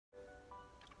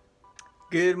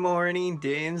Good morning,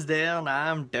 Dimsdale.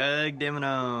 I'm Doug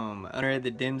Dimmonome, owner of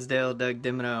the Dimsdale Doug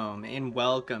Dimmonome, and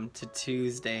welcome to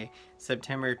Tuesday,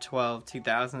 September 12,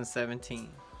 2017.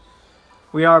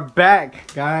 We are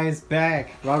back, guys,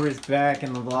 back. Robert's back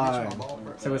in the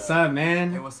vlog. So what's up,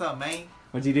 man? Hey, what's up, man?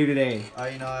 What'd you do today?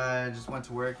 I just went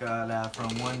to work from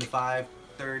 1 to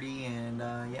 5:30, and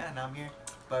yeah, now I'm here.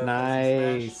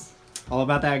 Nice. All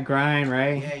about that grind,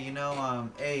 right? Yeah,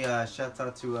 hey, shouts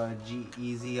out to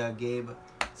G-Eazy, Gabe.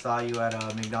 Saw you at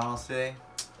McDonald's today.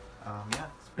 Yeah.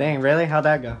 Dang, really? How'd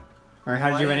that go? Or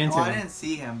how did you run into him? I didn't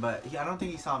see him, but I don't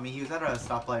think he saw me. He was at a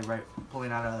stoplight right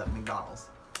pulling out of McDonald's.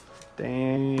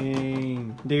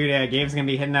 Dang. Dude, yeah, Gabe's gonna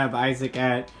be hitting up Isaac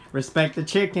at Respect the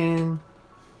Chicken.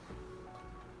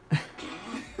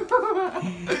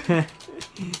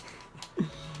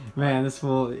 Man, this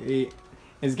fool.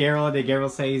 Is Garrel, did Garrel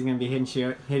say he's gonna be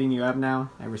hitting you up now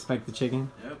at Respect the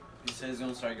Chicken? Yep, he said he's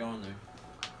gonna start going there.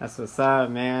 That's what's up,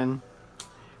 man.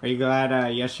 Are you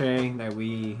glad yesterday that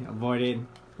we avoided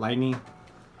lightning?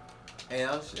 Hey,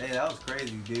 that was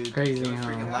crazy, dude. Crazy, it was huh?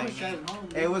 freaking lightning.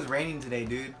 Hey, it was raining today,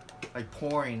 dude. Like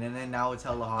pouring, and then now it's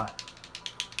hella hot.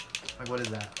 Like, what is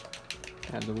that?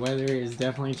 Yeah, the weather is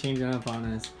definitely changing up on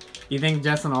us. You think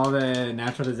just on all the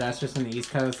natural disasters from the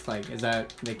East Coast, like, is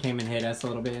that they came and hit us a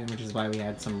little bit, which is why we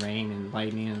had some rain and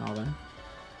lightning and all that?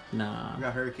 Nah. We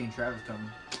got Hurricane Travis coming.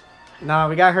 Nah,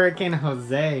 we got Hurricane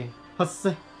Jose.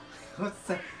 Jose. What's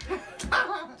that?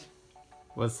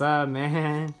 What's up,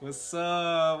 man? What's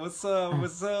up? What's up?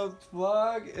 What's up,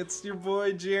 vlog? It's your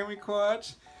boy Jeremy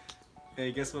Quatch.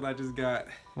 Hey, guess what I just got?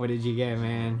 What did you get,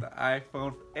 man? The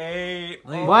iPhone 8.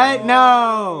 What?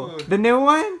 No! The new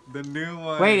one? The new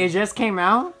one. Wait, it just came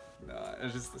out? Nah,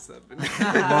 it's just the 7.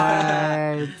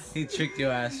 What? He tricked your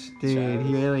ass. Dude,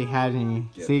 he really had me.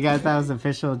 So you guys, that was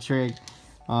official trick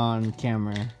on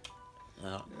camera.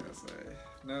 No. Yeah, sorry.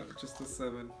 No, just the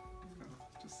 7.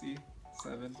 Just see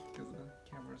 7 because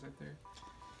the camera's right there.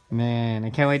 Man, I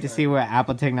can't wait to see what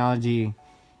Apple technology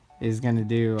is gonna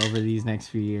do over these next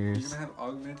few You're years. gonna have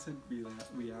augmented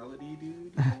reality,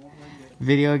 dude. Oh my god.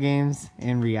 Video games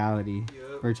and reality,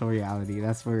 Yep. virtual reality.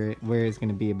 That's where it's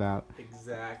gonna be about.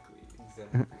 Exactly.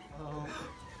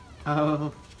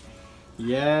 Oh,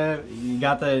 yeah. You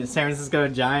got the San Francisco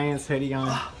Giants hoodie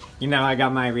on. You know, I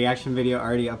got my reaction video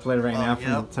already uploaded right now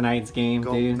from yep. tonight's game,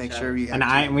 Go dude. make sure we.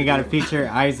 And we got to feature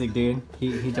Isaac, dude.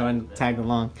 He joined, tagged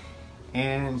along,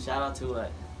 and Shout out to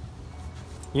what?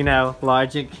 you know,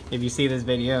 Logic. If you see this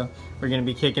video, we're gonna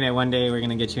be kicking it one day. We're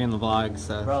gonna get you in the vlog.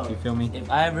 So Bro, you feel me? If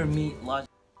I ever meet Logic.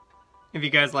 If you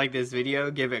guys like this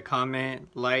video, give it a comment,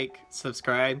 like,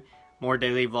 subscribe. More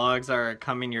daily vlogs are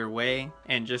coming your way,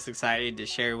 and just excited to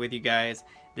share with you guys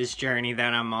this journey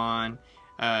that I'm on,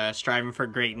 striving for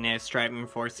greatness, striving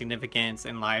for significance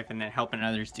in life, and then helping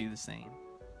others do the same.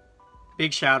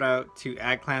 Big shout out to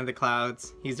 @Clan of the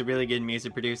Clouds. He's a really good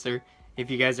music producer. If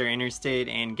you guys are interested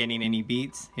in getting any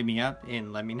beats, hit me up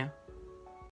and let me know.